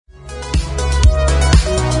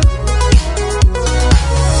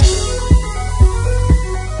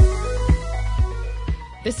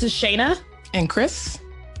This is Shayna. And Chris.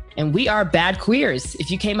 And we are Bad Queers. If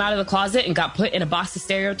you came out of the closet and got put in a box of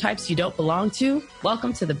stereotypes you don't belong to,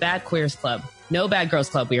 welcome to the Bad Queers Club. No Bad Girls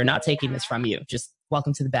Club. We are not taking this from you. Just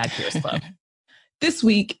welcome to the Bad Queers Club. This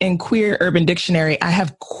week in Queer Urban Dictionary, I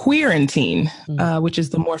have queerantine, which is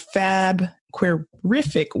the more fab,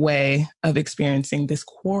 queerific way of experiencing this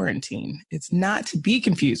quarantine. It's not to be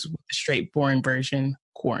confused with the straight, boring version,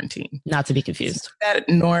 quarantine. Not to be confused. So that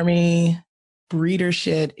normie breeder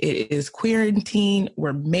shit. It is queerantine.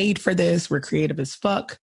 We're made for this. We're creative as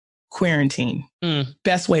fuck. Queerantine.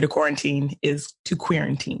 Best way to quarantine is to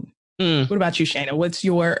queerantine. What about you, Shayna? What's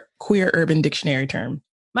your queer urban dictionary term?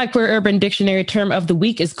 My queer urban dictionary term of the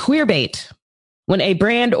week is queerbait. When a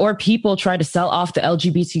brand or people try to sell off the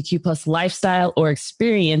LGBTQ plus lifestyle or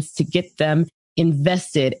experience to get them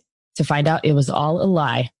invested to find out it was all a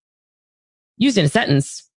lie. Used in a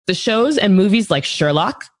sentence, the shows and movies like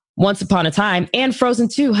Sherlock, Once Upon a Time, and Frozen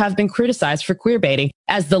 2 have been criticized for queerbaiting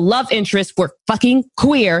as the love interests were fucking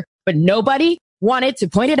queer, but nobody wanted to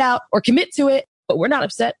point it out or commit to it. But we're not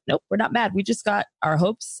upset. Nope, we're not mad. We just got our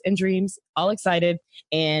hopes and dreams all excited,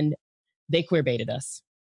 and they queer baited us.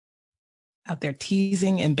 Out there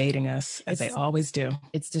teasing and baiting us, as they always do.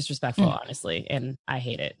 It's disrespectful, honestly, and I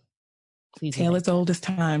hate it. Please. Tale as old as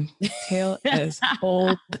time. Tale as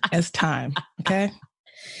old as time. Okay?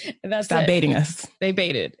 Stop baiting us. They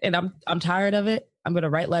baited, and I'm tired of it. I'm going to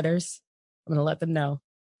write letters. I'm going to let them know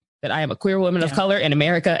that I am a queer woman of color in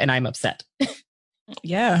America, and I'm upset.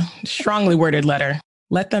 Yeah, strongly worded letter.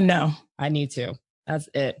 Let them know. I need to. That's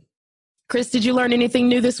it. Chris, did you learn anything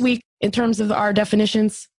new this week in terms of our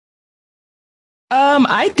definitions?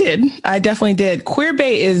 I did. I definitely did.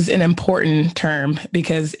 Queerbait is an important term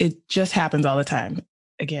because it just happens all the time.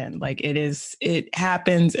 Again, like it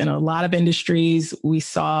happens in a lot of industries. We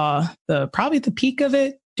saw probably the peak of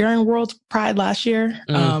it during World Pride last year,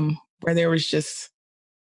 where there was just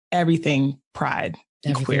everything pride.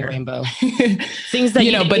 Everything queer rainbow. Things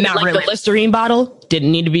that but not like really. The Listerine bottle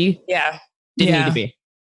didn't need to be. Yeah. Didn't need to be.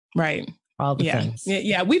 Right. All the things.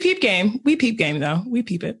 Yeah. We peep game. We peep game though. We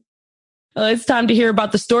peep it. Well, it's time to hear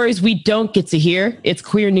about the stories we don't get to hear. It's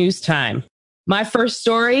queer news time. My first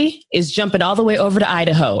story is jumping all the way over to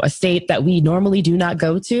Idaho, a state that we normally do not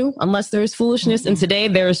go to unless there is foolishness. And today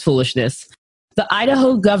there is foolishness. The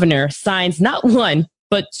Idaho governor signs not one,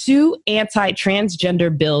 but 2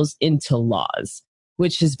 anti-transgender bills into laws,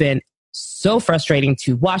 which has been so frustrating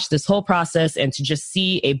to watch this whole process and to just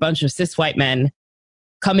see a bunch of cis white men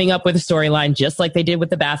coming up with a storyline just like they did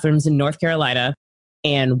with the bathrooms in North Carolina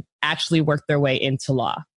and actually work their way into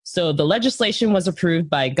law. So the legislation was approved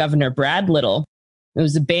by Governor Brad Little. It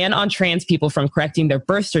was a ban on trans people from correcting their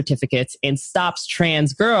birth certificates and stops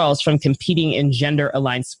trans girls from competing in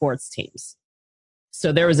gender-aligned sports teams.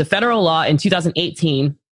 So there was a federal law in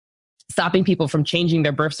 2018 stopping people from changing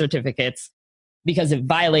their birth certificates because it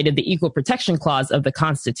violated the Equal Protection Clause of the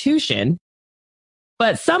Constitution.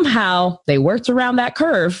 But somehow they worked around that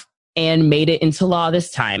curve and made it into law this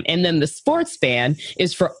time. And then the sports ban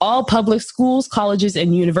is for all public schools, colleges,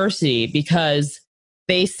 and university because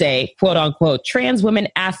they say, quote unquote, trans women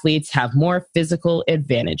athletes have more physical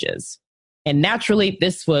advantages. And naturally,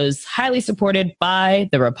 this was highly supported by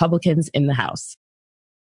the Republicans in the House.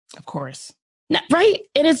 Of course. Right?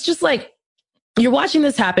 And it's just like, you're watching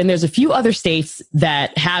this happen. There's a few other states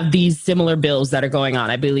that have these similar bills that are going on.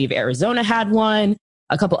 I believe Arizona had one.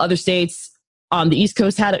 A couple other states on the East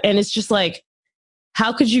Coast had it. And it's just like,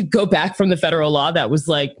 how could you go back from the federal law that was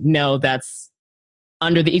like, no, that's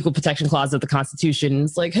under the Equal Protection Clause of the Constitution?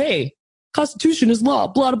 It's like, hey, Constitution is law,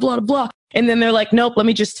 blah, blah, blah, blah. And then they're like, nope, let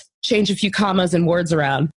me just change a few commas and words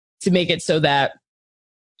around to make it so that,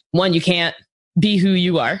 one, you can't be who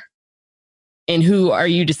you are. And who are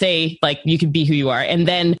you to say, like, you can be who you are? And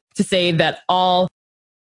then to say that all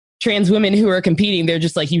trans women who are competing, they're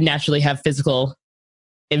just like, you naturally have physical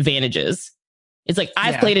advantages. It's like,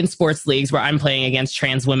 I've played in sports leagues where I'm playing against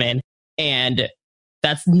trans women, and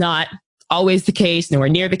that's not always the case, nowhere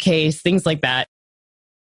near the case, things like that.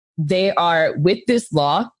 They are, with this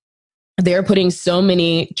law, they're putting so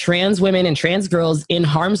many trans women and trans girls in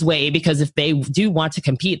harm's way because if they do want to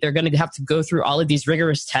compete, they're going to have to go through all of these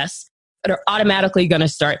rigorous tests that are automatically going to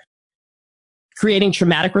start creating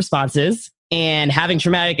traumatic responses and having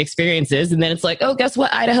traumatic experiences. And then it's like, oh, guess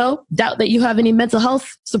what, Idaho? Doubt that you have any mental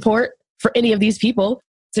health support for any of these people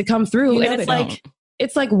to come through. You know, and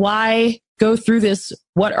it's like, why go through this?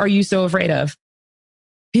 What are you so afraid of?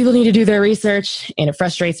 People need to do their research, and it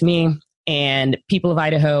frustrates me. And people of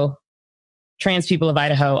Idaho, trans people of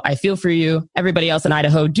Idaho, I feel for you. Everybody else in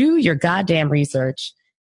Idaho, do your goddamn research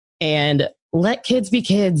and let kids be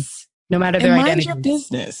kids. no matter their identity. Mind your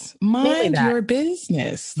business. Mind your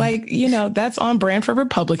business. Like, that's on brand for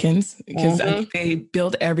Republicans because I think they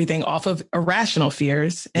build everything off of irrational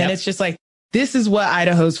fears. And it's just like, this is what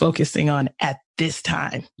Idaho's focusing on at this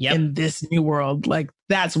time in this new world. Like,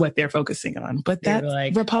 that's what they're focusing on. But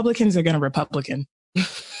Republicans are going to Republican.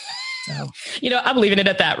 So, I'm leaving it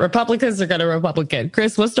at that. Republicans are going to Republican.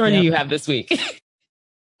 Chris, what story do you have this week?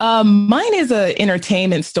 Mine is an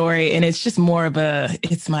entertainment story, and it's just more of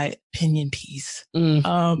it's my opinion piece. With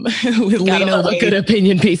Lena Waithe. A good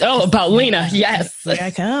opinion piece. Oh, about Lena. Yes. Here I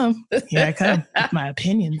come. With my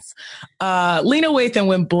opinions. Lena Waithe and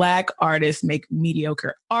When Black Artists Make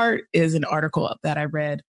Mediocre Art is an article that I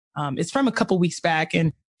read. It's from a couple weeks back.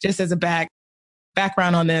 And just as a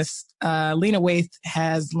background on this, Lena Waithe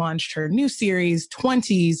has launched her new series,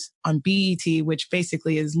 20s, on BET, which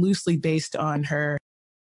basically is loosely based on her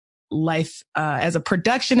life as a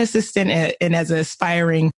production assistant and as an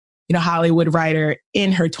aspiring, Hollywood writer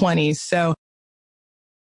in her 20s. So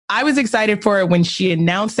I was excited for it when she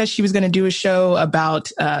announced that she was going to do a show about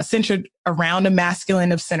centered around a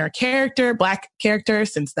masculine of center character, Black character,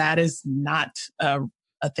 since that is not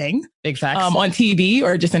a thing. Big facts. On TV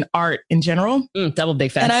or just in art in general. Double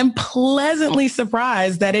big facts. And I'm pleasantly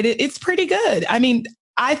surprised that it's pretty good. I mean,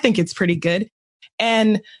 I think it's pretty good.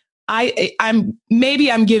 And I'm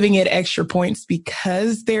giving it extra points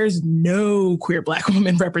because there's no queer Black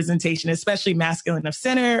woman representation, especially masculine of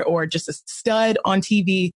center or just a stud on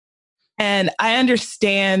TV. And I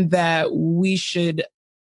understand that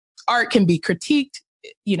art can be critiqued.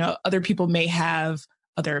 Other people may have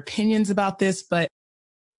other opinions about this, but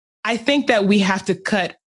I think that we have to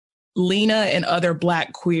cut Lena and other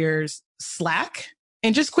Black queers slack,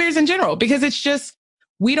 and just queers in general, because it's just,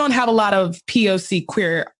 we don't have a lot of POC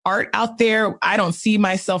queer art out there. I don't see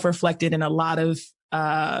myself reflected in a lot of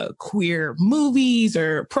queer movies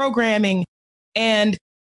or programming. And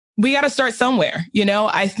we got to start somewhere.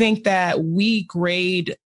 I think that we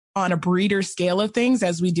grade on a breeder scale of things,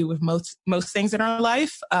 as we do with most things in our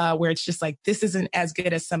life, where it's just like, this isn't as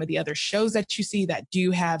good as some of the other shows that you see that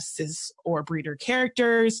do have cis or breeder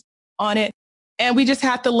characters on it. And we just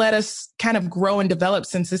have to let us kind of grow and develop,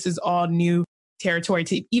 since this is all new territory,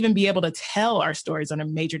 to even be able to tell our stories on a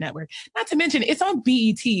major network. Not to mention, it's on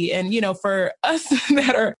BET. And, for us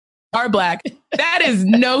that are Black, that is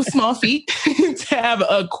no small feat to have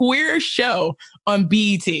a queer show on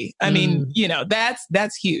BET. I mean,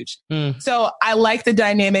 that's huge. So I like the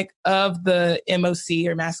dynamic of the MOC,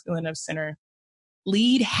 or masculine of center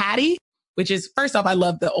lead, Hattie, which is, first off, I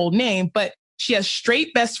love the old name, but she has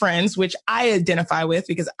straight best friends, which I identify with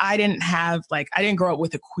because I didn't grow up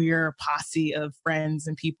with a queer posse of friends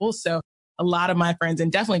and people. So a lot of my friends,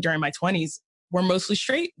 and definitely during my 20s, were mostly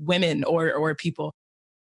straight women or people.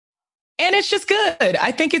 And it's just good.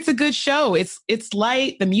 I think it's a good show. It's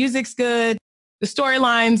light. The music's good. The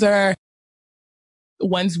storylines are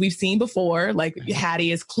ones we've seen before. Like,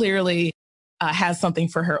 Hattie is clearly has something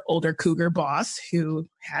for her older cougar boss, who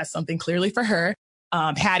has something clearly for her.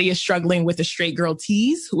 Hattie is struggling with a straight girl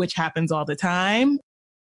tease, which happens all the time.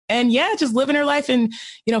 And just living her life and,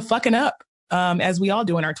 fucking up, as we all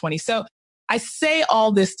do in our 20s. So I say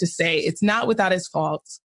all this to say it's not without its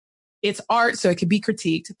faults. It's art, so it can be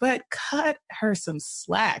critiqued, but cut her some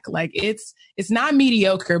slack. Like, it's not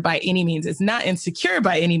mediocre by any means. It's not insecure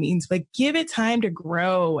by any means, but give it time to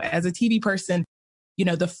grow. As a TV person,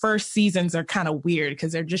 the first seasons are kind of weird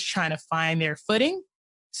because they're just trying to find their footing.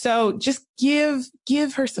 So just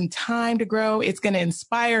give her some time to grow. It's going to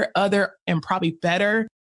inspire other and probably better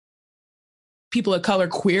people of color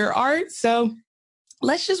queer art. So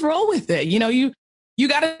let's just roll with it. You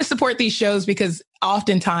got to support these shows because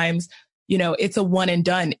oftentimes, it's a one and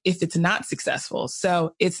done if it's not successful.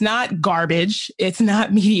 So it's not garbage. It's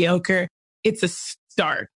not mediocre. It's a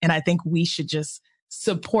start. And I think we should just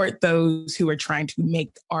support those who are trying to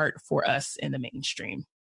make art for us in the mainstream.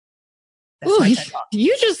 Ooh,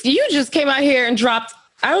 you just came out here and dropped.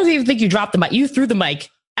 I don't even think you dropped the mic. You threw the mic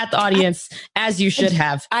at the audience, as you should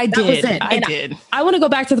have. I did. I want to go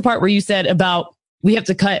back to the part where you said about we have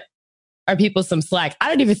to cut our people some slack. I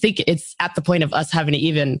don't even think it's at the point of us having to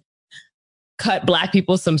even cut Black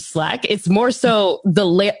people some slack. It's more so the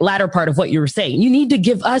latter part of what you were saying. You need to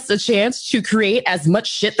give us a chance to create as much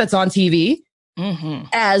shit that's on TV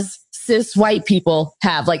as cis white people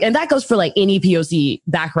have. Like, and that goes for like any POC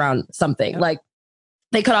background, something. Like,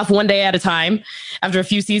 they cut off one day at a time after a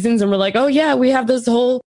few seasons, and we're like, oh yeah, we have this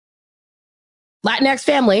whole Latinx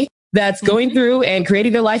family that's going through and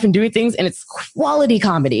creating their life and doing things, and it's quality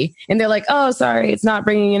comedy. And they're like, oh, sorry, it's not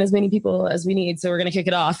bringing in as many people as we need, so we're going to kick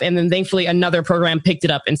it off. And then thankfully another program picked it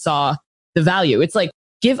up and saw the value. It's like,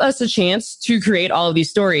 give us a chance to create all of these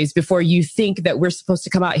stories before you think that we're supposed to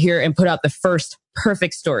come out here and put out the first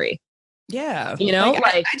perfect story. Yeah. You know,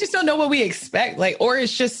 I just don't know what we expect. Like, or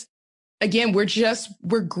it's just, again,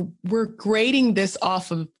 we're grading this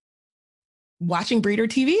off of watching breeder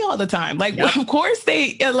TV all the time. Like, of course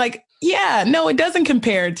they like, yeah, no, it doesn't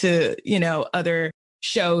compare to, other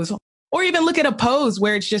shows. Or even look at a Pose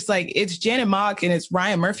where it's just like, it's Janet Mock and it's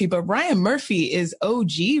Ryan Murphy, but Ryan Murphy is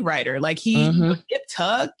OG writer. Like he, Nip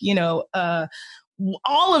Tuck,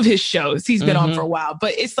 all of his shows he's been on for a while,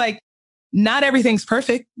 but it's like, not everything's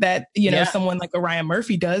perfect that, someone like a Ryan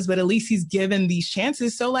Murphy does, but at least he's given these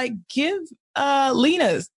chances. So like give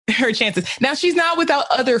Lena her chances. Now she's not without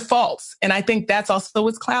other faults. And I think that's also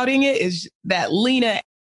what's clouding it, is that Lena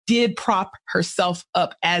did prop herself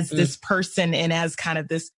up as this person and as kind of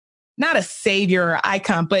this, not a savior or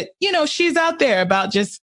icon, but she's out there about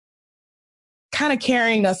just kind of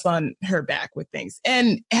carrying us on her back with things.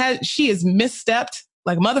 And she is misstepped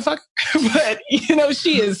like a motherfucker, but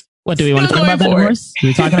she is. What do we want to talk about that horse? Are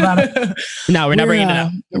we talking about it? No, we're not bringing it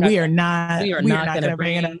up. We are not going to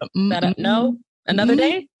bring it up. No, another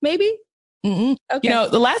day, maybe. Okay.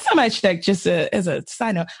 The last time I checked, just as a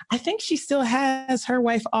side note, I think she still has her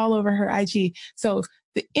wife all over her IG. So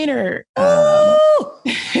the inner,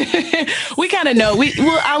 we kind of know.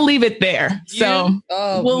 I'll leave it there. So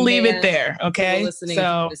we'll leave it there. Okay.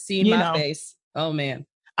 So to see my face. Oh man.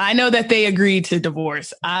 I know that they agreed to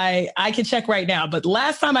divorce. I can check right now, but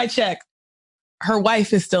last time I checked, her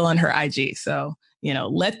wife is still on her IG. So,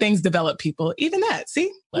 let things develop, people. Even that,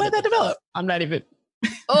 see, let that develop. I'm not even,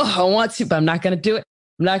 I want to, but I'm not going to do it.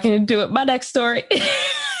 I'm not going to do it. My next story.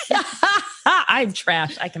 I'm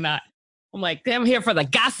trash. I cannot. I'm like, I'm here for the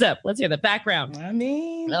gossip. Let's hear the background. I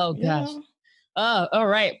mean, oh gosh. All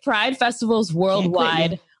right. Pride festivals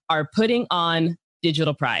worldwide are putting on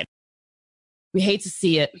digital pride. We hate to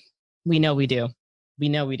see it. We know we do. We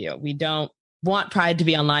don't want pride to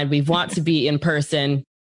be online. We want to be in person.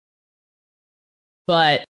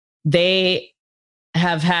 But they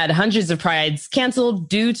have had hundreds of prides canceled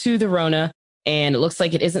due to the Rona, and it looks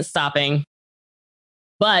like it isn't stopping.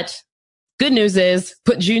 But good news is,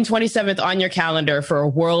 put June 27th on your calendar for a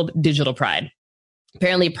World Digital Pride.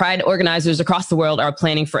 Apparently, Pride organizers across the world are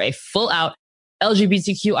planning for a full-out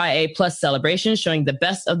LGBTQIA plus celebration, showing the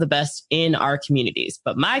best of the best in our communities.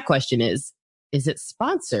 But my question is it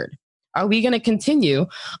sponsored? Are we going to continue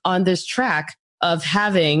on this track of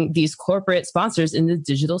having these corporate sponsors in the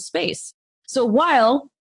digital space? So while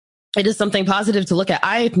it is something positive to look at,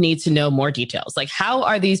 I need to know more details. Like, how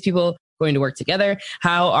are these people going to work together?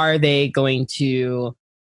 How are they going to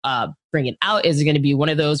bring it out? Is it going to be one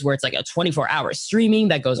of those where it's like a 24-hour streaming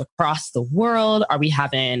that goes across the world? Are we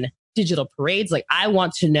having digital parades? Like, I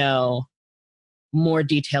want to know more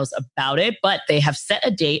details about it, but they have set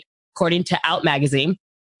a date according to Out Magazine,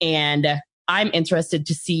 and I'm interested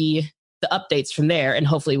to see the updates from there, and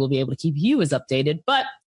hopefully we'll be able to keep you as updated. But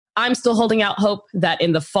I'm still holding out hope that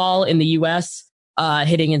in the fall in the US,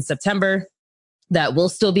 hitting in September, that we'll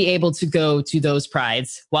still be able to go to those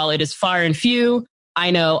prides. While it is far and few, I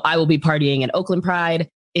know I will be partying in Oakland Pride.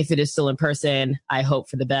 If it is still in person, I hope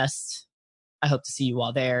for the best. I hope to see you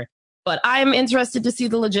all there. But I'm interested to see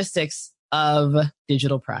the logistics of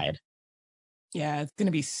Digital Pride. Yeah, it's going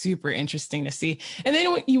to be super interesting to see. And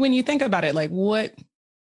then when you think about it, like what's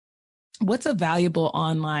a valuable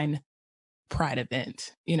online Pride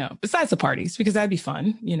event, besides the parties, because that'd be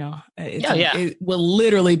fun, it will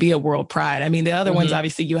literally be a world Pride. I mean, the other ones,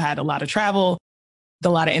 obviously you had a lot of travel, a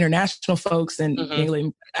lot of international folks in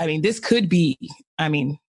England. I mean, this could be,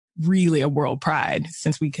 really a world Pride,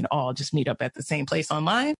 since we can all just meet up at the same place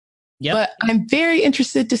online. Yep. But I'm very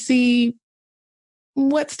interested to see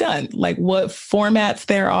what's done, like what formats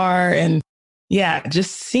there are, and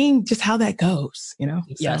just seeing just how that goes,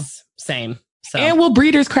 Yes, same. So. And will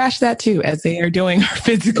breeders crash that too, as they are doing our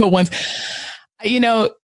physical ones?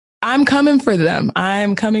 I'm coming for them.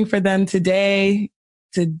 I'm coming for them today,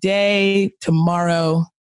 tomorrow,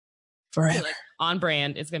 forever. On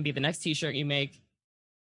brand. It's going to be the next t-shirt you make.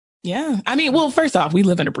 Yeah. I mean, well, first off, we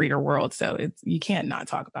live in a breeder world, so you can't not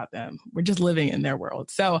talk about them. We're just living in their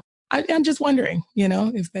world. So I'm just wondering,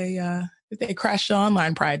 if they crash the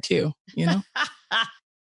online Pride too,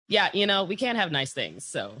 Yeah, we can't have nice things.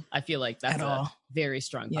 So I feel like that's a very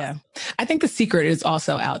strong Yeah. I think the secret is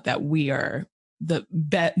also out that we are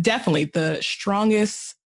definitely the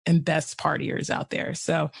strongest and best partiers out there.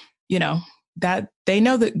 So, that they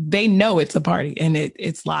know it's a party and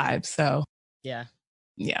it's live. So yeah.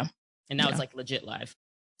 And now it's like legit live.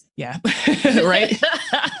 Yeah. Right.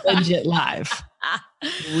 Legit live.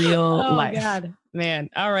 Real life. God, man.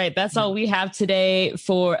 All right. That's all we have today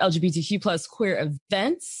for LGBTQ plus queer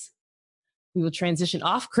events. We will transition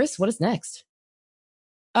off. Chris, what is next?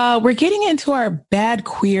 We're getting into our bad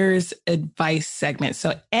queers advice segment.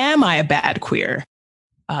 So am I a bad queer?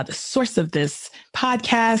 The source of this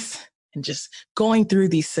podcast and just going through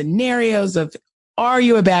these scenarios of, are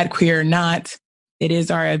you a bad queer or not? It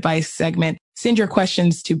is our advice segment. Send your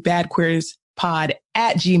questions to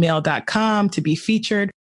badqueerspod@gmail.com to be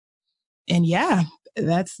featured. And yeah,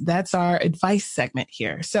 that's our advice segment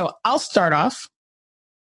here. So I'll start off.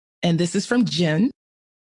 And this is from Jen.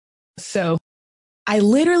 So I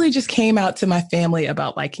literally just came out to my family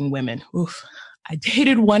about liking women. Oof. I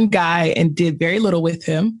dated one guy and did very little with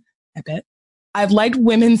him. I bet. I've liked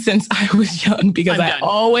women since I was young because I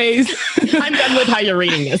always. I'm done with how you're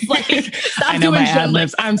reading this. Like, I know my ad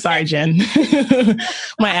libs. I'm sorry, Jen.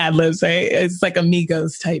 My ad libs. Right? It's like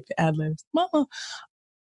Amigos type ad libs. So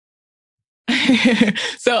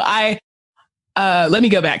let me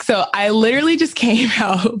go back. So I literally just came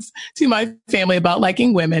out to my family about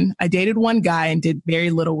liking women. I dated one guy and did very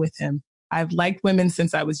little with him. I've liked women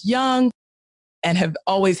since I was young and have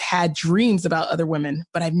always had dreams about other women,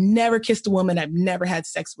 but I've never kissed a woman. I've never had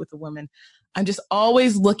sex with a woman. I'm just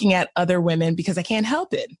always looking at other women because I can't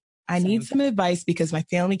help it. I need some advice because my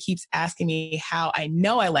family keeps asking me how I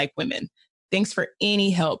know I like women. Thanks for any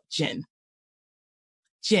help, Jen.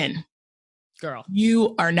 Jen, girl,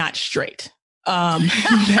 you are not straight.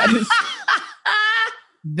 That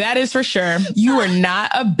is for sure. You are not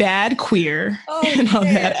a bad queer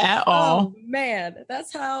that at all. Oh man,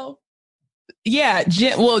 that's how. Yeah,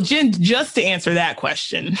 Jen, just to answer that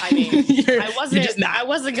question. I mean, I wasn't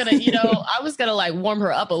gonna, I was gonna like warm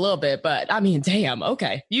her up a little bit, but I mean, damn,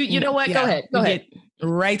 okay. You know what? Yeah, go ahead.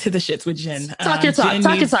 Right to the shits with Jen. Talk your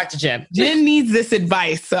talk to Jen. Jen needs this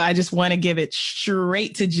advice, so I just want to give it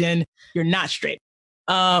straight to Jen. You're not straight.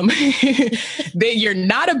 You're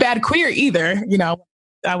not a bad queer either.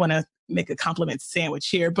 I want to make a compliment sandwich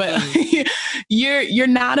here, but you're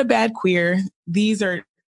not a bad queer.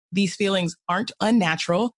 These feelings aren't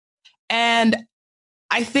unnatural. And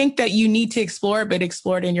I think that you need to explore it, but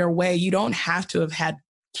explore it in your way. You don't have to have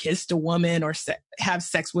kissed a woman or have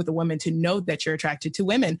sex with a woman to know that you're attracted to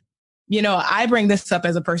women. I bring this up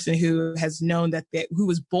as a person who has known who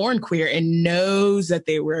was born queer and knows that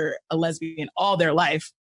they were a lesbian all their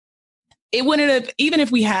life. It wouldn't have, even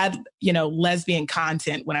if we had, lesbian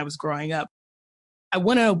content when I was growing up, I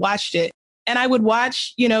wouldn't have watched it. And I would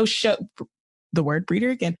watch, the word breeder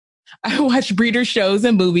again. I watch breeder shows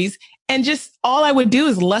and movies, and just all I would do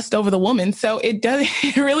is lust over the woman. So it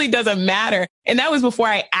really doesn't matter. And that was before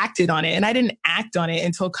I acted on it, and I didn't act on it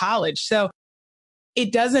until college. So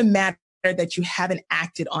it doesn't matter that you haven't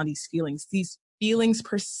acted on these feelings. These feelings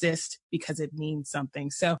persist because it means something.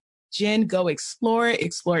 So Jen, go explore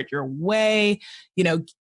it your way.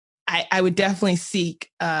 I would definitely seek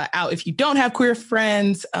out, if you don't have queer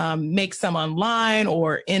friends, make some online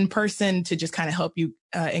or in person to just kind of help you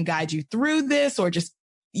and guide you through this, or just,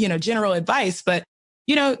 general advice. But,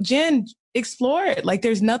 Jen, explore it. Like,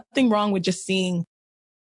 there's nothing wrong with just seeing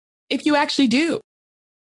if you actually do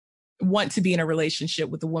want to be in a relationship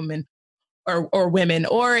with a woman or women,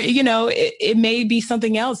 or, it may be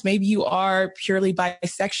something else. Maybe you are purely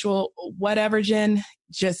bisexual, whatever, Jen,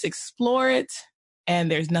 just explore it.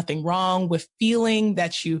 And there's nothing wrong with feeling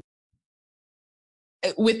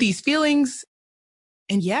with these feelings.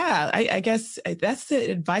 And yeah, I guess that's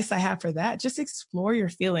the advice I have for that. Just explore your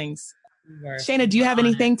feelings. Shayna, do you have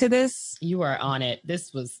anything to this? You are on it.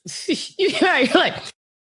 This was, you're like,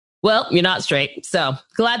 well, you're not straight. So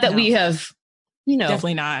glad that we have,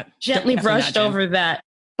 definitely not gently brushed over that.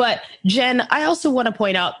 But Jen, I also want to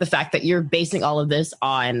point out the fact that you're basing all of this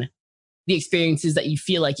on the experiences that you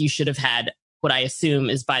feel like you should have had, what I assume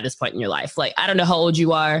is by this point in your life. Like, I don't know how old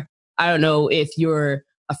you are. I don't know if you're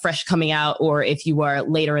a fresh coming out or if you are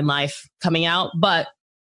later in life coming out, but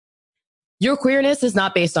your queerness is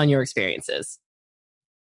not based on your experiences.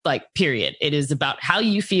 Like, period. It is about how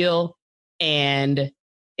you feel. And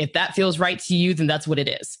if that feels right to you, then that's what it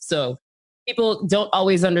is. So people don't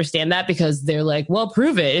always understand that because they're like, well,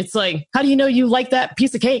 prove it. It's like, how do you know you like that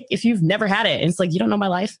piece of cake if you've never had it? And it's like, you don't know my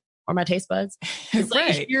life or my taste buds. It's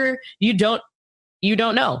right. Like, you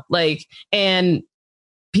don't know. Like, and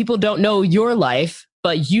people don't know your life,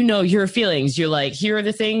 but your feelings. You're like, here are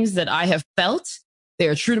the things that I have felt. They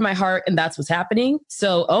are true to my heart, and that's what's happening.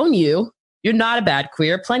 So own you. You're not a bad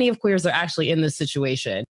queer. Plenty of queers are actually in this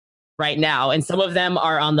situation right now. And some of them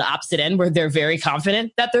are on the opposite end where they're very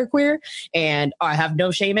confident that they're queer and have no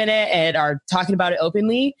shame in it and are talking about it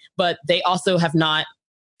openly, but they also have not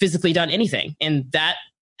physically done anything. And that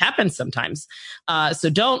happens sometimes. So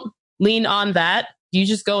don't lean on that. You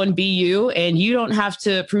just go and be you, and you don't have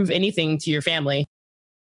to prove anything to your family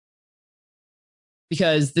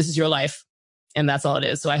because this is your life and that's all it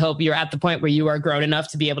is. So I hope you're at the point where you are grown enough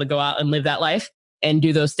to be able to go out and live that life and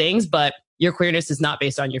do those things. But your queerness is not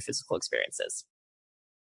based on your physical experiences.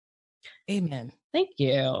 Amen. Thank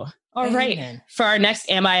you. All Amen. right. For our next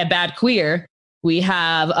Am I a Bad Queer? We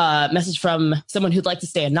have a message from someone who'd like to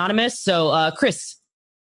stay anonymous. So, Chris,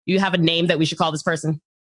 you have a name that we should call this person?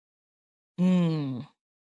 We're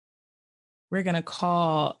going to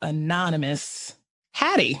call anonymous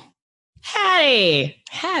Hattie.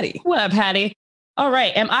 What up, Hattie? All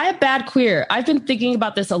right. Am I a bad queer? I've been thinking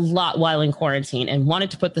about this a lot while in quarantine and wanted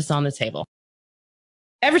to put this on the table.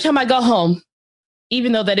 Every time I go home,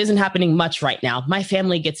 even though that isn't happening much right now, my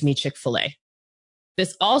family gets me Chick-fil-A.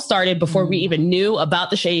 This all started before we even knew about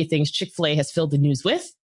the shady things Chick-fil-A has filled the news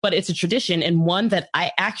with, but it's a tradition and one that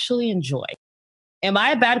I actually enjoy. Am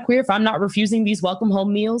I a bad queer if I'm not refusing these welcome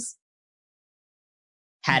home meals?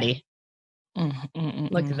 Hattie.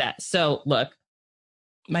 Look at that. So, look.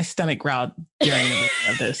 My stomach growled during the beginning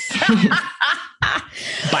of this.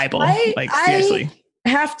 Bible. Seriously. I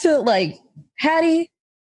have to, Hattie,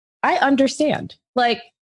 I understand.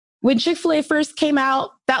 When Chick-fil-A first came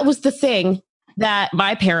out, that was the thing that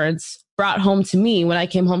my parents brought home to me when I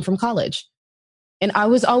came home from college. And I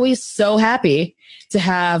was always so happy to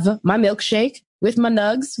have my milkshake with my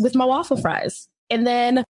nugs, with my waffle fries. And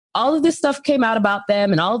then all of this stuff came out about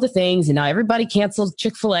them and all of the things, and now everybody canceled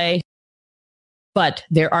Chick-fil-A. But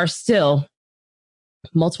there are still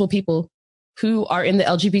multiple people who are in the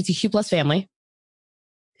LGBTQ plus family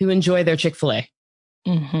who enjoy their Chick-fil-A.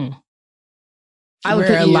 Mm-hmm.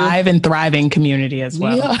 We're a live and thriving community as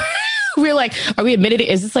well. Yeah. We're are we admitted?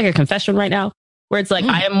 Is this like a confession right now? Where it's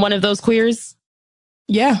I am one of those queers?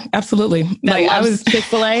 Yeah, absolutely. I was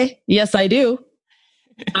Chick-fil-A. Yes, I do.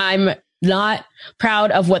 I'm not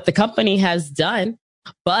proud of what the company has done,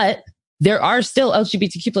 but there are still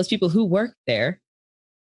LGBTQ plus people who work there.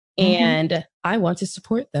 And I want to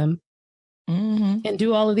support them and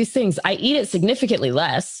do all of these things. I eat it significantly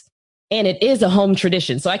less, and it is a home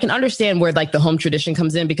tradition. So I can understand where the home tradition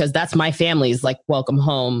comes in, because that's my family's welcome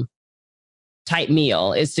home type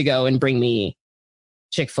meal, is to go and bring me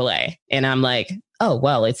Chick-fil-A. And I'm oh,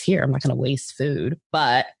 well, it's here. I'm not going to waste food,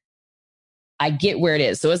 but I get where it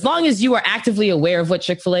is. So as long as you are actively aware of what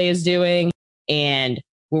Chick-fil-A is doing and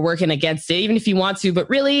we're working against it, even if you want to, but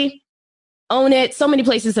really own it. So many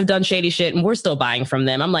places have done shady shit and we're still buying from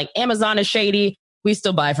them. I'm Amazon is shady. We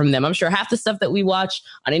still buy from them. I'm sure half the stuff that we watch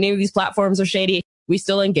on any of these platforms are shady. We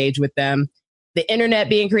still engage with them. The internet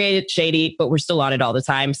being created, shady, but we're still on it all the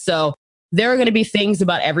time. So there are going to be things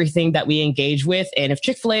about everything that we engage with. And if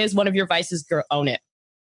Chick-fil-A is one of your vices, girl, own it.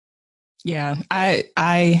 Yeah,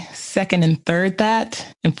 I second and third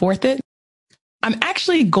that and fourth it. I'm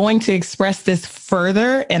actually going to express this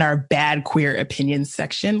further in our bad queer opinions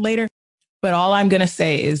section later. But all I'm going to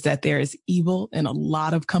say is that there is evil in a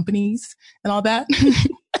lot of companies and all that.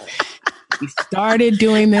 We started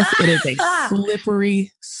doing this. It is a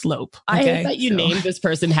slippery slope. Okay? I hate that you named this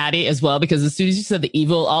person Hattie as well, because as soon as you said the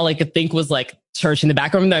evil, all I could think was church in the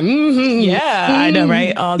background. I know,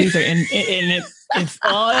 right? All these are in it's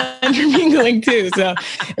all intermingling too. So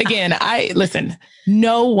again, listen,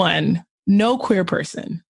 no queer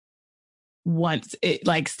person wants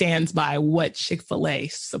it stands by what Chick-fil-A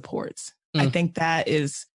supports. I think that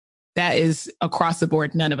is across the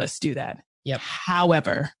board. None of us do that. Yep.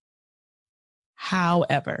 However, you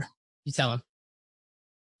tell them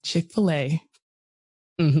Chick-fil-A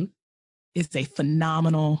is a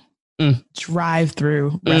phenomenal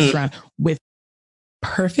drive-through restaurant with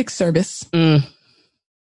perfect service,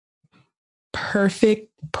 perfect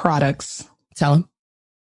products. Tell them.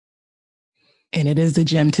 And it is a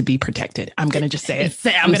gem to be protected. I'm going to just say it.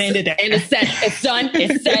 I'm going to end it there. And it's set. It's done.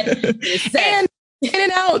 It's set. It's set. And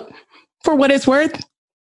In-N-Out, for what it's worth,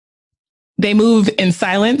 they move in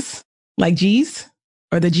silence like G's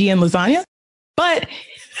or the G in lasagna. But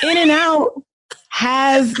In-N-Out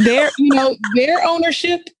has their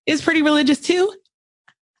ownership is pretty religious too.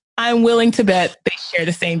 I'm willing to bet they share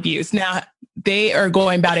the same views. Now, they are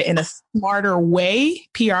going about it in a smarter way,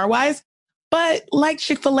 PR-wise. But like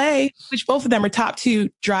Chick-fil-A, which both of them are top two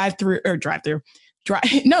drive-through.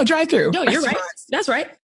 No, drive-through. No, you're right. That's right.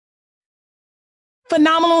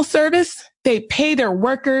 Phenomenal service. They pay their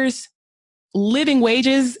workers living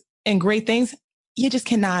wages and great things. You just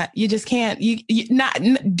can't,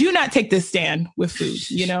 do not take this stand with food,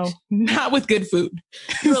 not with good food.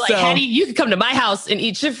 You were Hattie, you can come to my house and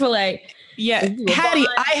eat Chick-fil-A. Yeah. Hattie,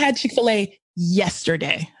 I had Chick-fil-A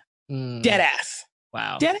yesterday. Dead ass.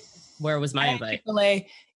 Wow. Dead ass. Where was my invite? Chick-fil-A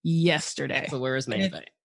yesterday. So where was my invite?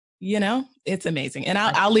 You know, it's amazing. And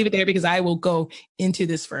I'll leave it there because I will go into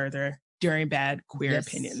this further during Bad Queer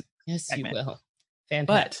Opinion. Yes, segment. You will. Fantastic.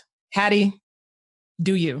 But Hattie,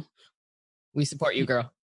 do you? We support you,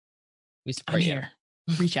 girl. We support you. Here.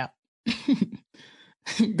 Reach out.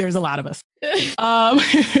 There's a lot of us.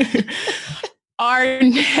 Our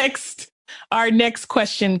next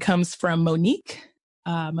question comes from Monique.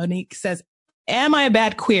 Monique says, "Am I a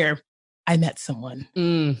bad queer? I met someone."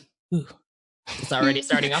 Ooh. It's already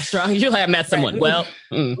starting off strong. You're like, I met someone. Right. Well,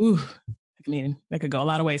 Ooh. I mean, that could go a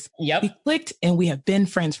lot of ways. Yep. We clicked and we have been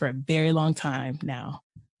friends for a very long time now.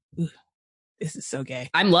 Ooh. This is so gay.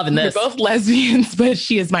 I'm loving this. We're both lesbians, but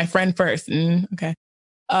she is my friend first. Okay.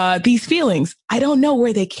 These feelings, I don't know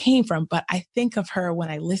where they came from, but I think of her when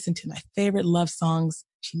I listen to my favorite love songs.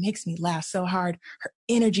 She makes me laugh so hard. Her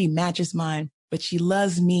energy matches mine, but she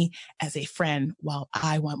loves me as a friend while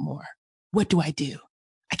I want more. What do I do?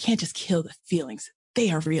 I can't just kill the feelings. They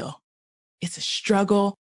are real. It's a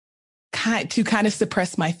struggle to kind of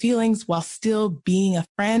suppress my feelings while still being a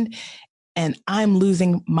friend. And I'm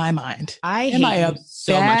losing my mind. I hate you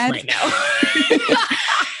so much right now.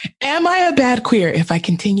 Am I a bad queer if I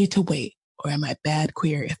continue to wait? Or am I bad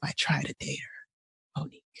queer if I try to date her?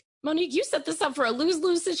 Monique, you set this up for a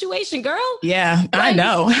lose-lose situation, girl. Yeah, I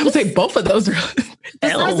know. I would say both of those are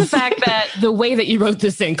Besides the fact that the way that you wrote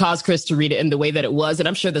this in caused Chris to read it in the way that it was, and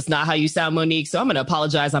I'm sure that's not how you sound, Monique, so I'm going to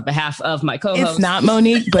apologize on behalf of my co-host. It's not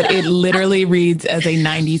Monique, but it literally reads as a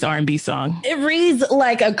 90s R&B song. It reads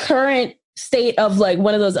like a current state of like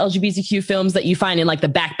one of those LGBTQ films that you find in like the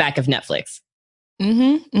back of Netflix.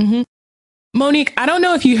 Monique, I don't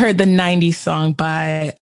know if you heard the 90s song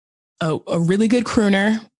by a really good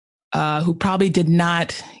crooner who probably did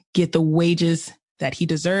not get the wages that he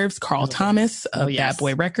deserves, Carl Thomas of Bad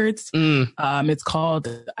Boy Records. It's called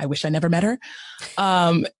I Wish I Never Met Her.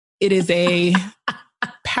 It is a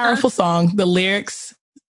powerful song. The lyrics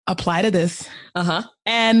apply to this.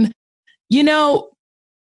 And, you know,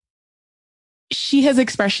 she has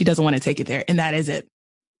expressed she doesn't want to take it there, and that is it.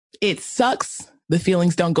 It sucks. The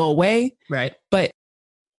feelings don't go away. Right. But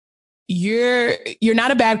you're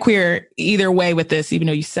not a bad queer either way with this, even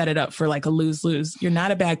though you set it up for like a lose-lose. You're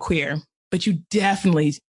not a bad queer, but you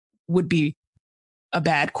definitely would be a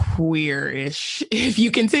bad queer-ish if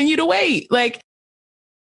you continue to wait. Like,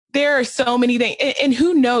 there are so many things, and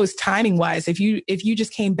who knows timing wise, if you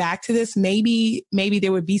just came back to this, maybe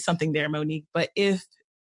there would be something there, Monique. But if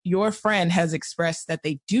your friend has expressed that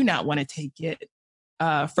they do not want to take it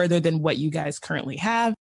further than what you guys currently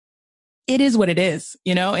have, it is what it is,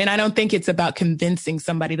 you know? And I don't think it's about convincing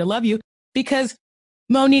somebody to love you, because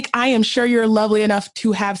Monique, I am sure you're lovely enough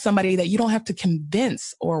to have somebody that you don't have to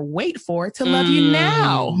convince or wait for to love you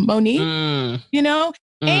now, Monique, you know?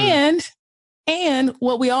 And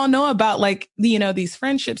what we all know about, like, you know, these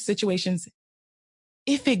friendship situations,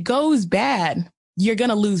 if it goes bad, you're going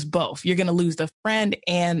to lose both. You're going to lose the friend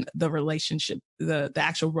and the relationship, the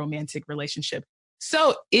actual romantic relationship.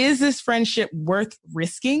 So is this friendship worth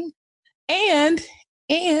risking? And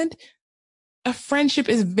a friendship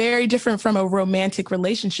is very different from a romantic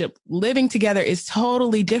relationship. Living together is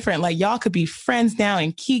totally different. Like, y'all could be friends now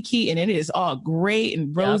and kiki, and it is all great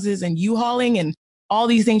and roses and U-hauling and all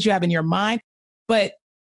these things you have in your mind. But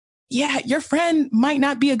yeah, your friend might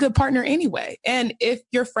not be a good partner anyway. And if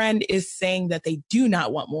your friend is saying that they do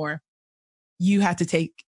not want more, you have to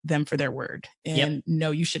take them for their word. And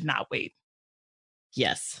no, you should not wait.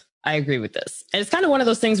 Yes, I agree with this. And it's kind of one of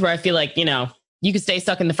those things where I feel like, you know, you could stay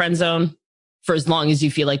stuck in the friend zone for as long as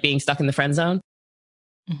you feel like being stuck in the friend zone.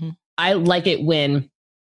 I like it when,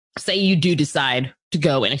 say, you do decide to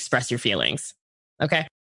go and express your feelings. Okay.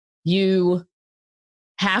 You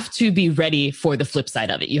have to be ready for the flip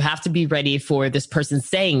side of it. You have to be ready for this person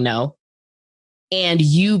saying no and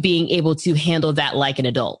you being able to handle that like an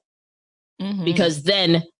adult. Because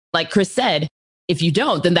then, like Chris said, if you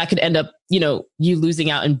don't, then that could end up, you know, you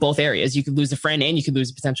losing out in both areas. You could lose a friend and you could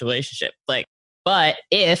lose a potential relationship. Like, but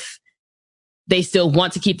if they still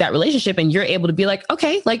want to keep that relationship and you're able to be like,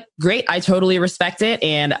 okay, like, great, I totally respect it.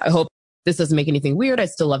 And I hope this doesn't make anything weird. I'd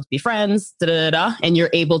still love to be friends, and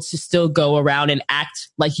you're able to still go around and act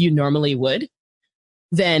like you normally would,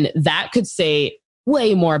 then that could say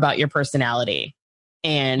way more about your personality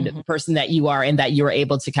and the person that you are, and that you are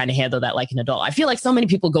able to kind of handle that like an adult. I feel like so many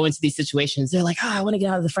people go into these situations, they're like, oh, I want to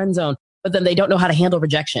get out of the friend zone, but then they don't know how to handle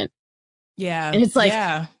rejection. Yeah. And it's like,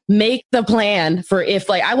 make the plan for if,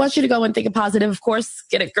 like, I want you to go and think of positive, of course,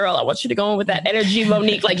 get it, girl. I want you to go in with that energy,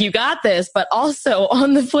 Monique, like, you got this. But also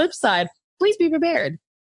on the flip side, please be prepared.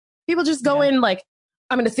 People just go in like,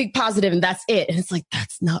 I'm going to think positive and that's it. And it's like,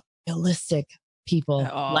 that's not realistic, people.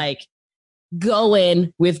 Like, go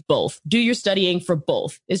in with both. Do your studying for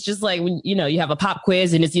both. It's just like when, you have a pop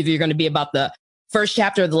quiz and it's either you're going to be about the first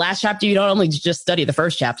chapter or the last chapter. You don't only just study the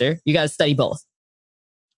first chapter. You got to study both.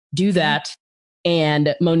 Do that.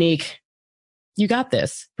 And Monique, you got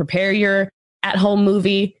this. Prepare your at-home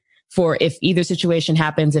movie for if either situation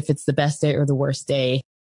happens, if it's the best day or the worst day.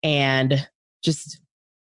 And just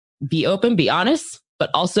be open, be honest, but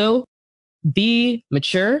also be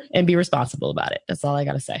mature and be responsible about it. That's all I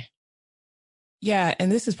got to say. Yeah.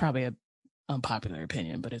 And this is probably an unpopular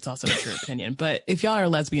opinion, but it's also a true opinion. But if y'all are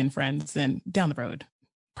lesbian friends, then down the road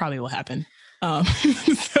probably will happen. So,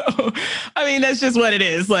 I mean, that's just what it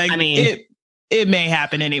is. Like, it may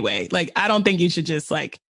happen anyway. Like, I don't think you should just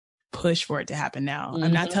like push for it to happen now. We're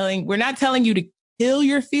not telling you to kill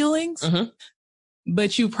your feelings,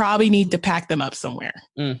 but you probably need to pack them up somewhere,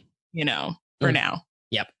 for now.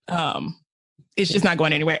 Yep. It's just not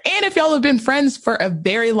going anywhere. And if y'all have been friends for a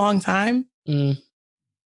very long time,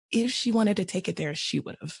 if she wanted to take it there, she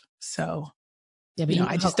would have. So, yeah, but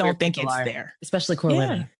I just don't think it's there. Especially queer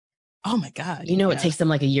women. Oh my God. It takes them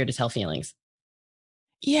like a year to tell feelings.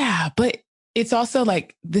 Yeah, but it's also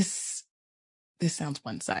like this sounds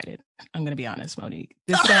one-sided. I'm going to be honest, Monique.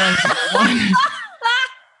 This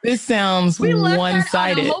sounds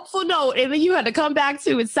one-sided. On a hopeful note, and then you had to come back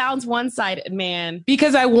to it sounds one-sided, man.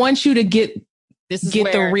 Because I want you to get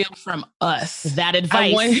the real from us. That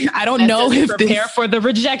advice. I don't know if prepare for the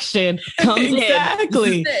rejection comes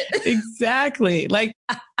exactly. Exactly. Like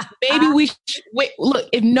maybe we wait. Look,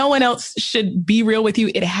 if no one else should be real with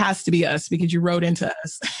you, it has to be us because you wrote into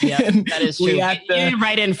us. Yeah, that is true. You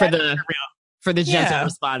write in for the gentle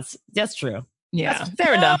response. That's true. Yeah, that's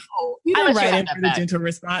fair enough. You didn't write in for the gentle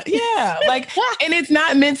response. Yeah, like, and it's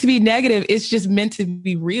not meant to be negative. It's just meant to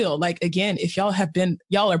be real. Like, again, if y'all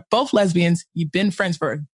are both lesbians, you've been friends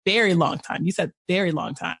for a very long time. You said very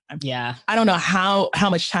long time. Yeah. I don't know how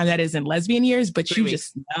much time that is in lesbian years, but 3 you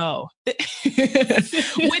weeks. just know.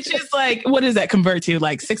 Which is like, what does that convert to?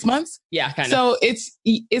 Like 6 months? Yeah, kind of. So it's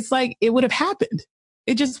like it would have happened.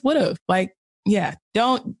 It just would have. Like, yeah,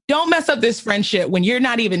 don't mess up this friendship when you're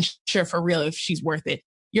not even sure for real if she's worth it.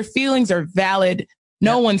 Your feelings are valid.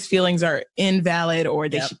 No one's feelings are invalid or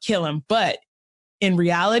they should kill him. But in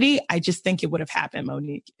reality, I just think it would have happened,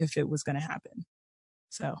 Monique, if it was going to happen.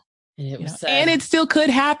 So, and it still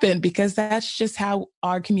could happen because that's just how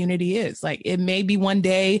our community is. Like, it may be one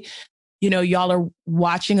day, y'all are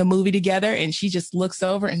watching a movie together and she just looks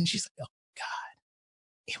over and she's like, oh God,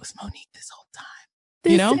 it was Monique this whole time.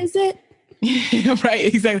 This is it. Right,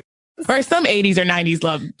 exactly. Or some 80s or 90s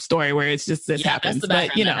love story where it's just this happens. That's the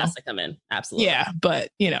background that has to come in. Absolutely. Yeah, but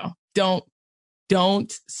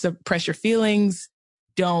don't suppress your feelings,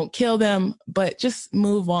 don't kill them, but just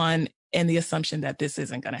move on in the assumption that this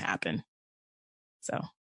isn't going to happen. So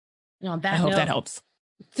I hope that helps.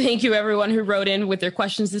 Thank you, everyone who wrote in with their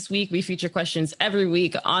questions this week. We feature questions every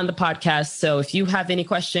week on the podcast. So if you have any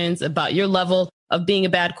questions about your level of being a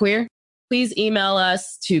bad queer, please email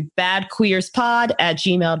us to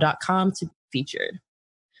badqueerspod@gmail.com to be featured.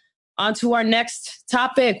 On to our next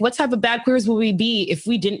topic. What type of bad queers will we be if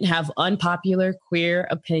we didn't have unpopular queer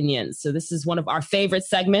opinions? So this is one of our favorite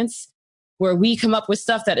segments where we come up with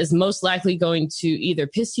stuff that is most likely going to either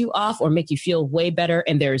piss you off or make you feel way better,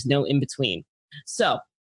 and there is no in between. So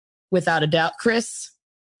without a doubt, Chris,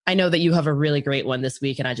 I know that you have a really great one this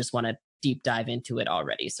week, and I just want to deep dive into it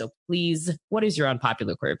already. So please, what is your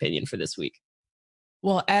unpopular queer opinion for this week?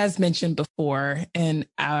 Well, as mentioned before in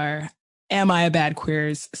our Am I a Bad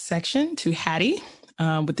Queers section to Hattie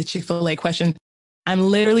with the Chick-fil-A question,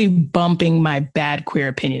 I'm literally bumping my bad queer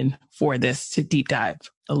opinion for this to deep dive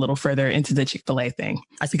a little further into the Chick-fil-A thing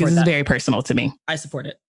because it's very personal to me. I support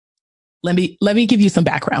it. Let me give you some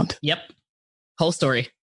background. Yep. Whole story.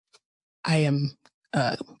 I am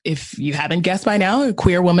if you haven't guessed by now, a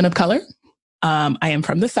queer woman of color. I am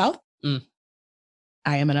from the South. I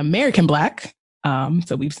am an American Black.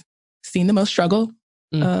 So we've seen the most struggle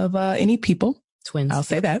of any people. Twins. I'll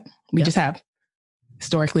say that. We just have,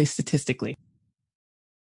 historically, statistically.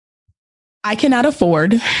 I cannot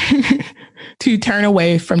afford to turn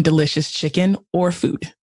away from delicious chicken or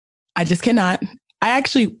food. I just cannot. I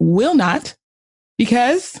actually will not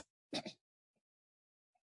because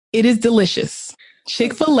it is delicious.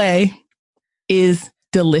 Chick-fil-A is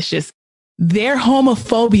delicious. Their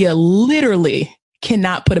homophobia literally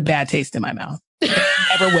cannot put a bad taste in my mouth. It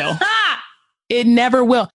never will. It never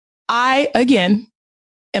will. I, again,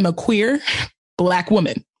 am a queer Black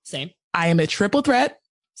woman. Same. I am a triple threat.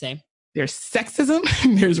 Same. There's sexism.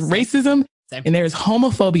 There's racism. Same. And there's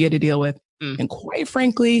homophobia to deal with. And quite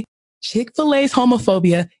frankly, Chick-fil-A's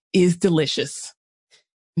homophobia is delicious.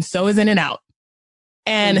 And so is In-N-Out.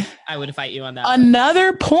 And I would fight you on that.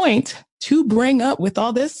 Another point to bring up with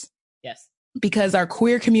all this, yes, because our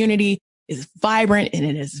queer community is vibrant and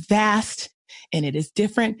it is vast and it is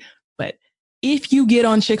different. But if you get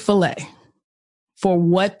on Chick-fil-A for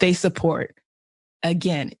what they support,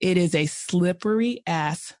 again, it is a slippery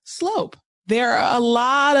ass slope. There are a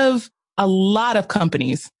lot of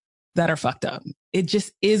companies that are fucked up. It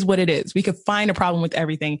just is what it is. We could find a problem with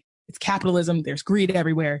everything. It's capitalism. There's greed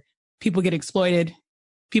everywhere. People get exploited.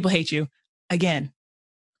 People hate you. Again,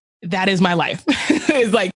 that is my life.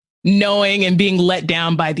 It's like knowing and being let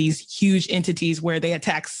down by these huge entities where they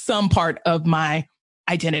attack some part of my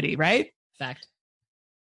identity, right? Fact.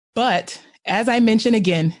 But as I mentioned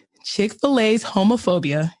again, Chick-fil-A's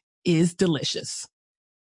homophobia is delicious.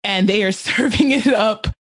 And they are serving it up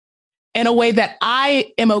in a way that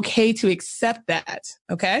I am okay to accept that.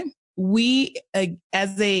 Okay. We,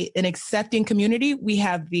 as an accepting community, we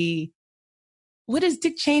have what is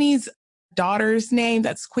Dick Cheney's daughter's name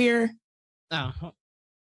that's queer? Oh,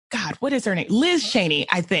 God, what is her name? Liz Cheney,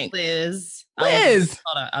 I think. Liz. Liz.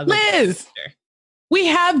 Hold on. Liz. We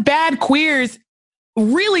have bad queers,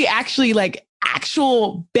 really actually like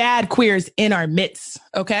actual bad queers in our midst.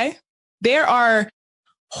 Okay. There are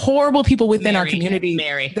horrible people within our community.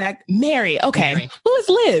 Mary. Okay. Mary. Who is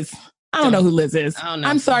Liz? I don't know who Liz is.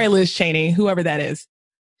 I'm sorry, Liz Cheney, whoever that is.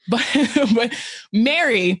 But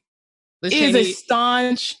Mary Liz is Cheney a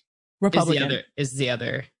staunch Republican. Is the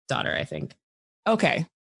other daughter, I think. Okay.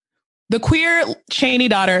 The queer Cheney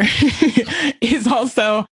daughter is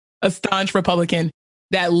also a staunch Republican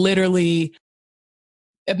that literally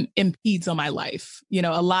impedes on my life. You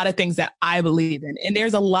know, a lot of things that I believe in. And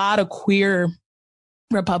there's a lot of queer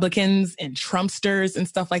Republicans and Trumpsters and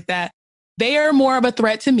stuff like that. They are more of a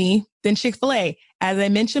threat to me than Chick-fil-A. As I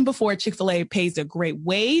mentioned before, Chick-fil-A pays a great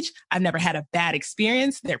wage. I've never had a bad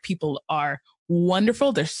experience. Their people are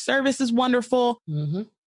wonderful. Their service is wonderful. Mm-hmm.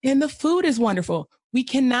 And the food is wonderful. We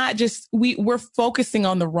cannot we're focusing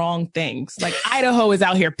on the wrong things. Like Idaho is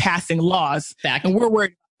out here passing laws. Fact. And we're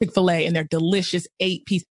worried about Chick-fil-A and their delicious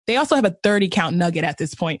 8-piece. They also have a 30-count nugget at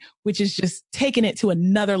this point, which is just taking it to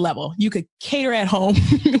another level. You could cater at home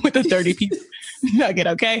with a 30-piece nugget,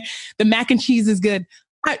 okay? The mac and cheese is good.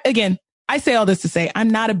 I say all this to say I'm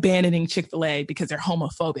not abandoning Chick-fil-A because they're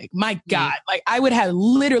homophobic. My God, like I would have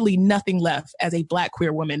literally nothing left as a Black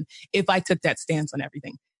queer woman if I took that stance on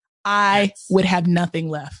everything. I would have nothing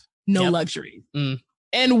left, no luxury.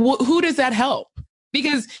 And who does that help?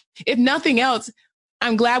 Because if nothing else,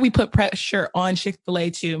 I'm glad we put pressure on Chick-fil-A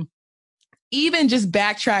to even just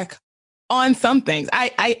backtrack on some things.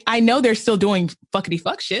 I know they're still doing fuckity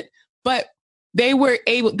fuck shit, but there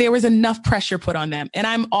was enough pressure put on them. And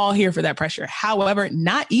I'm all here for that pressure. However,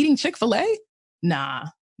 not eating Chick-fil-A, no.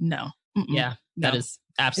 Yeah, that is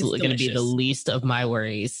absolutely going to be the least of my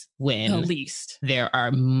worries when there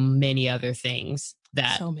are many other things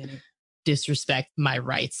that disrespect my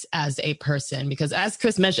rights as a person. Because as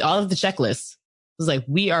Chris mentioned, all of the checklists, was like,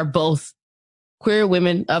 we are both queer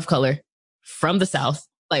women of color from the South.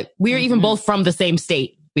 Like we are even both from the same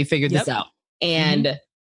state. We figured this out. And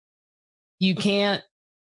you got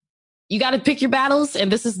to pick your battles.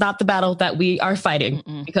 And this is not the battle that we are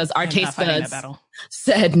fighting because our taste buds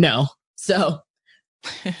said no. So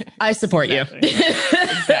I support you.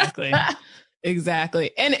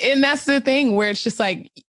 Exactly. And that's the thing where it's just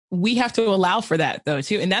like, we have to allow for that though,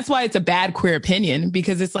 too. And that's why it's a bad queer opinion,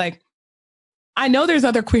 because it's like, I know there's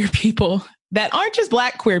other queer people that aren't just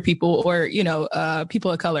Black queer people or, people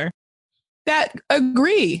of color that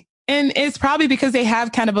agree. And it's probably because they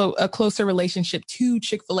have kind of a closer relationship to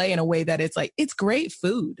Chick-fil-A in a way that it's like, it's great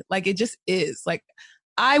food. Like it just is. Like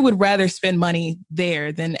I would rather spend money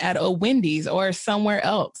there than at a Wendy's or somewhere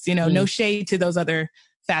else. No shade to those other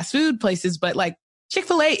fast food places, but like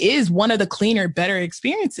Chick-fil-A is one of the cleaner, better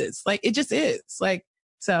experiences. Like it just is. Like,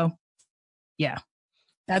 so yeah.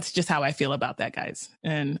 That's just how I feel about that, guys.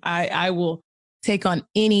 And I will take on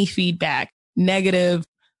any feedback, negative,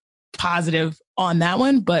 positive on that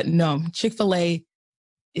one. But no, Chick-fil-A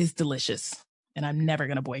is delicious and I'm never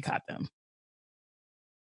going to boycott them.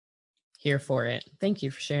 Here for it. Thank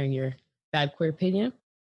you for sharing your bad queer opinion.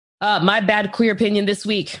 My bad queer opinion this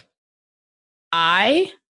week. I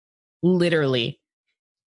literally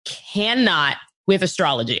cannot with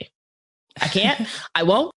astrology. I can't. I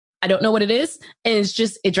won't. I don't know what it is. And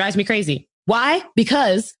it drives me crazy. Why?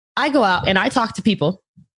 Because I go out and I talk to people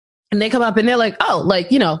and they come up and they're like, oh,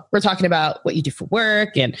 we're talking about what you do for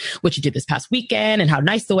work and what you did this past weekend and how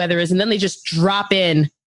nice the weather is. And then they just drop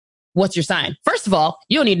in what's your sign? First of all,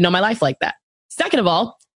 you don't need to know my life like that. Second of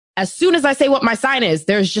all, as soon as I say what my sign is,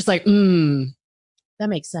 there's just like, that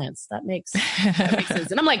makes sense. That makes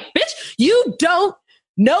sense. And I'm like, bitch, you don't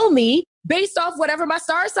know me based off whatever my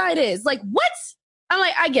star sign is. Like, what? I'm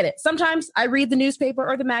like, I get it. Sometimes I read the newspaper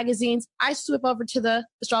or the magazines. I swip over to the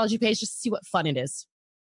astrology page just to see what fun it is,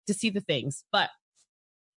 to see the things. But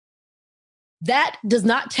that does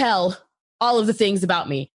not tell all of the things about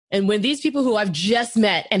me. And when these people who I've just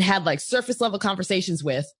met and had like surface level conversations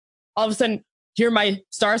with, all of a sudden hear my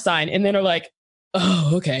star sign and then are like,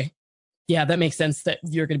 oh, okay. Yeah, that makes sense that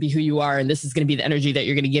you're going to be who you are. And this is going to be the energy that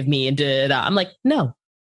you're going to give me. And I'm like, no.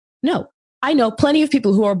 I know plenty of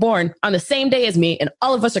people who are born on the same day as me, and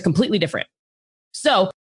all of us are completely different. So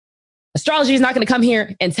astrology is not going to come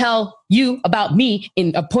here and tell you about me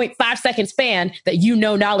in a 0.5 second span that you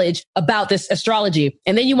know knowledge about this astrology.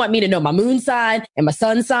 And then you want me to know my moon sign and my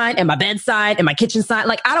sun sign and my bed sign and my kitchen sign.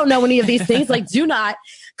 Like, I don't know any of these things. Like, do not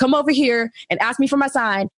come over here and ask me for my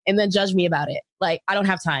sign and then judge me about it. Like, I don't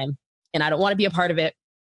have time and I don't want to be a part of it.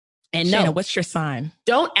 And Shana, no, what's your sign?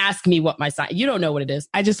 Don't ask me what my sign. You don't know what it is.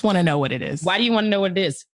 I just want to know what it is. Why do you want to know what it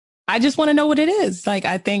is? I just want to know what it is. Like,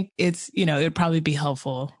 I think it's, it'd probably be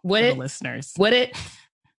helpful for the listeners. Would it?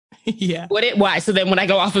 Yeah. Would it? Why? So then when I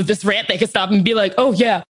go off of this rant, they can stop and be like, oh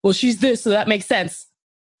yeah, well, she's this, so that makes sense.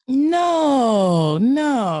 No.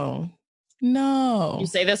 You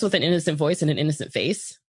say this with an innocent voice and an innocent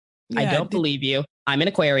face. Yeah, I don't believe you. I'm an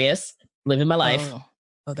Aquarius, living my life.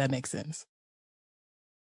 Oh, that makes sense.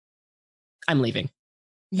 I'm leaving.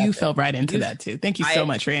 You fell right into that too. Thank you so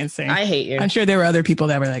much for answering. I hate you. I'm sure there were other people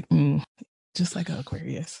that were like, just like an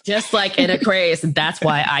Aquarius. Just like an Aquarius. And that's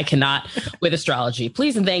why I cannot with astrology.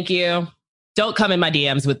 Please and thank you. Don't come in my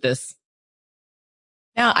DMs with this.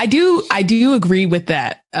 Now, I do agree with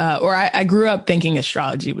that. I grew up thinking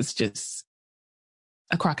astrology was just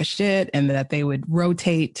a crock of shit and that they would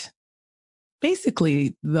rotate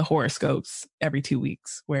basically the horoscopes every 2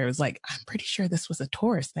 weeks, where it was like, I'm pretty sure this was a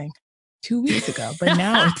Taurus thing 2 weeks ago, but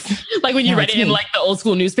now it's like when you read it in like the old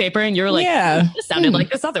school newspaper and you're like, yeah, this sounded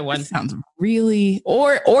like this other one. This sounds really,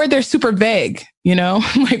 or they're super vague,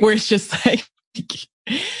 like where it's just like,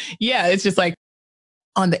 yeah, it's just like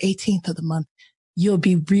on the 18th of the month, you'll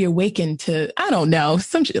be reawakened to, I don't know,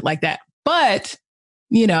 some shit like that. But,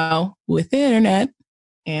 with the internet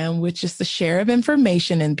and with just the share of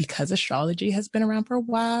information, and because astrology has been around for a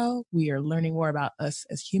while, we are learning more about us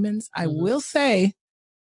as humans. I will say,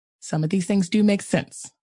 some of these things do make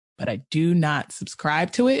sense, but I do not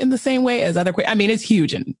subscribe to it in the same way as other queer. I mean, it's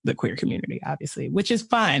huge in the queer community, obviously, which is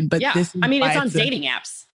fine. But yeah, it's on dating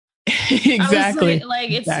apps. Exactly.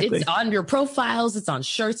 It's on your profiles. It's on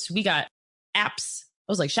shirts. We got apps.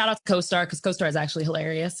 I was like, shout out to CoStar, because CoStar is actually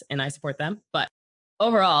hilarious and I support them. But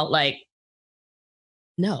overall, like,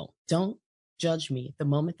 no, don't judge me the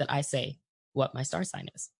moment that I say what my star sign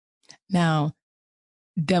is. Now,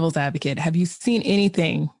 devil's advocate, have you seen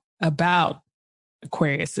anything about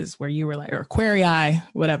Aquariuses where you were like, or Aquarii,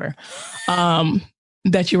 whatever,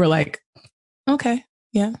 that you were like, okay,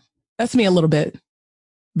 yeah, that's me a little bit,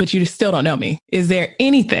 but you still don't know me. Is there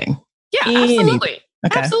anything? Yeah, absolutely.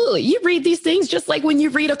 Okay. Absolutely. You read these things just like when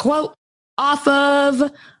you read a quote off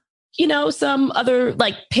of, some other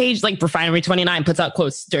like page, like Refinery 29 puts out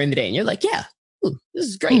quotes during the day and you're like, yeah, ooh, this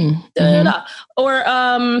is great. Or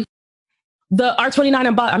the R29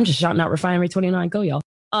 Unbothered. I'm just shouting out Refinery 29. Go, y'all.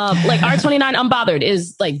 Like R29 Unbothered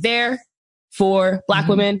is like there for Black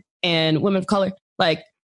women and women of color. Like,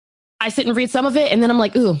 I sit and read some of it and then I'm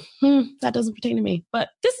like, ooh, that doesn't pertain to me. But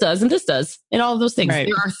this does and this does. And all of those things. Right.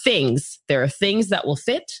 There are things that will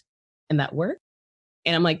fit and that work.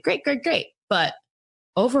 And I'm like, great. But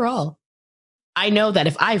overall, I know that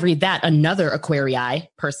if I read that, another Aquarii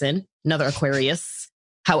person, another Aquarius,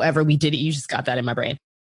 however we did it, you just got that in my brain,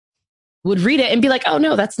 would read it and be like, oh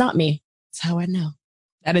no, that's not me. That's how I know.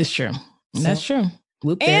 That is true. That's true.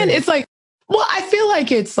 And it's like, well, I feel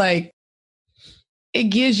like it's like, it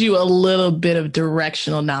gives you a little bit of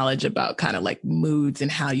directional knowledge about kind of like moods and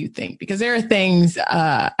how you think, because there are things,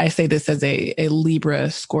 I say this as a Libra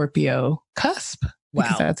Scorpio cusp.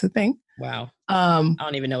 Wow. That's a thing. Wow. I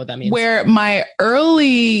don't even know what that means. Where my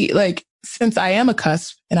early, like, since I am a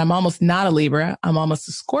cusp and I'm almost not a Libra, I'm almost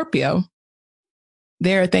a Scorpio.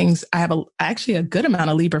 There are things, I have actually a good amount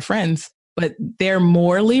of Libra friends, but they're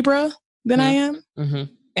more Libra than I am.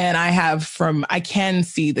 Mm-hmm. And I can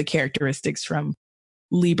see the characteristics from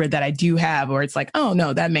Libra that I do have, where it's like, oh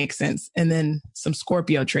no, that makes sense. And then some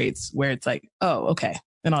Scorpio traits where it's like, oh, okay.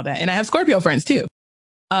 And all that. And I have Scorpio friends too.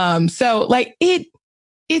 So like it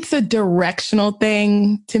it's a directional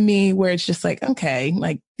thing to me where it's just like, okay,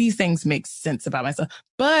 like these things make sense about myself,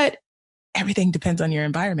 but everything depends on your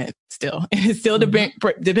environment still. And it still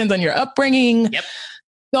depends on your upbringing. Yep.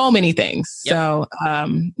 So many things. Yep. So,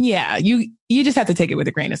 yeah, you just have to take it with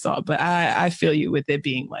a grain of salt, but I feel you with it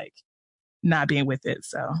being like not being with it.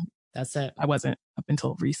 So that's it. I wasn't up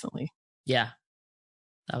until recently. Yeah.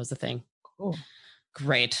 That was the thing. Cool.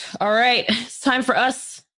 Great. All right. It's time for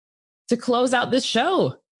us to close out this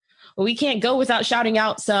show. Well, we can't go without shouting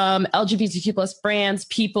out some LGBTQ plus brands,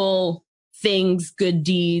 people, things, good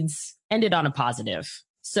deeds. End it on a positive.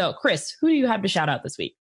 So, Chris, who do you have to shout out this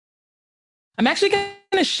week? I'm actually going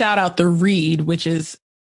to shout out The Read, which is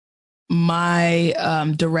my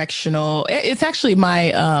directional. It's actually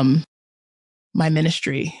my my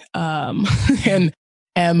ministry, and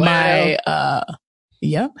wow. My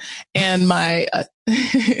and my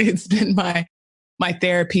it's been my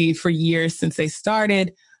therapy for years since they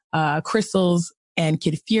started. Crystals and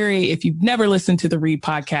Kid Fury. If you've never listened to the Read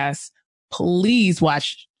podcast, please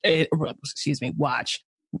watch.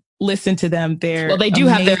 Listen to them. They do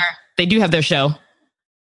have their show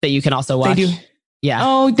that you can also watch. They do. Yeah.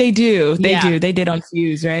 Oh, they do. They do. They did on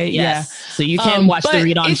Fuse, right? Yes. Yeah. So you can watch The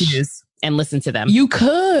Read on Fuse and listen to them. You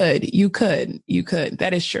could.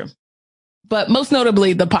 That is true. But most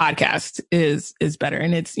notably, the podcast is better,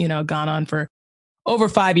 and it's gone on for over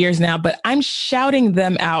 5 years now. But I'm shouting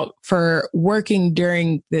them out for working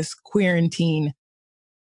during this quarantine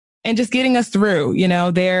and just getting us through.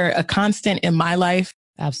 They're a constant in my life.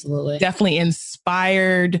 Absolutely. Definitely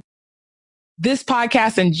inspired this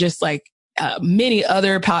podcast and just like many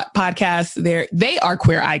other podcasts. They are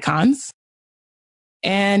queer icons.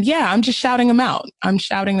 And yeah, I'm just shouting them out. I'm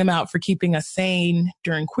shouting them out for keeping us sane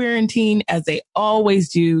during quarantine, as they always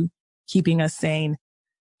do, keeping us sane.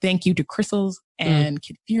 Thank you to Crystals and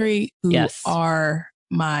Kid Fury, who are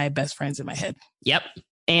my best friends in my head. Yep.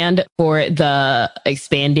 And for the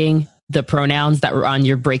expanding the pronouns that were on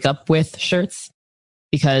your breakup with shirts,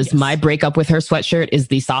 because my breakup with her sweatshirt is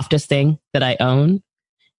the softest thing that I own,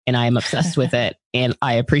 and I am obsessed with it. And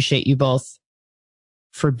I appreciate you both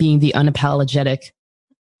for being the unapologetic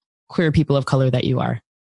queer people of color that you are.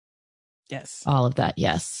 Yes. All of that.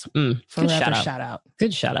 Yes. Forever shout out.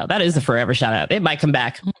 Good shout out. That is a forever shout out. It might come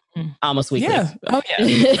back almost weekly. Yeah. Oh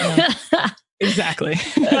yeah. Exactly.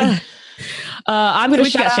 I'm going to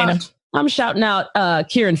shout out. I'm shouting out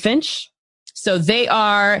Kieran Finch. So they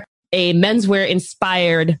are a menswear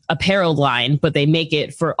inspired apparel line, but they make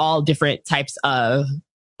it for all different types of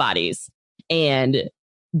bodies. And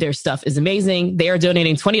their stuff is amazing. They are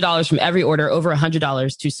donating $20 from every order over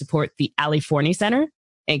 $100 to support the Ali Forney Center.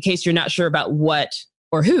 In case you're not sure about what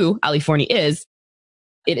or who Ali Forney is,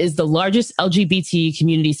 it is the largest LGBT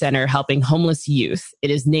community center helping homeless youth. It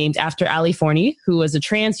is named after Ali Forney, who was a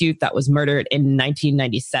trans youth that was murdered in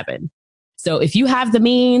 1997. So if you have the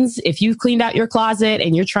means, if you've cleaned out your closet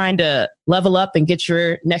and you're trying to level up and get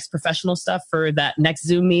your next professional stuff for that next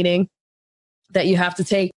Zoom meeting that you have to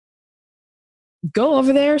take, go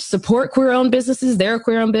over there, support queer-owned businesses. They're a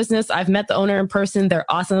queer-owned business. I've met the owner in person. They're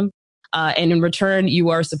awesome. And in return, you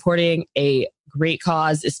are supporting a great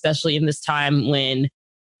cause, especially in this time when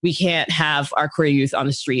we can't have our queer youth on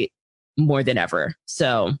the street more than ever.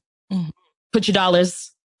 So put your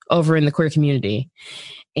dollars over in the queer community.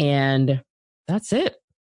 And that's it.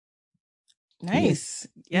 Nice.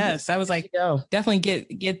 Yes. I was like, definitely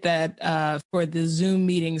get that for the Zoom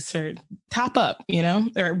meetings, or top up,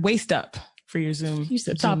 or waist up for your Zoom. You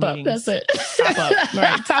said Zoom top up. meetings. That's it. Top up.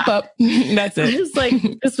 Right. Top up. That's it. It's like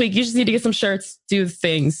this week, you just need to get some shirts, do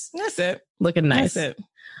things. That's it. Looking nice. That's it.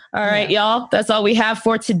 All right, y'all. That's all we have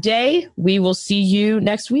for today. We will see you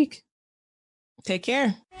next week. Take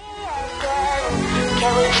care.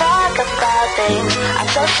 Can we talk about things? I'm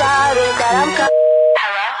so sorry that I'm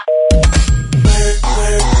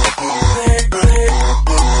Hello?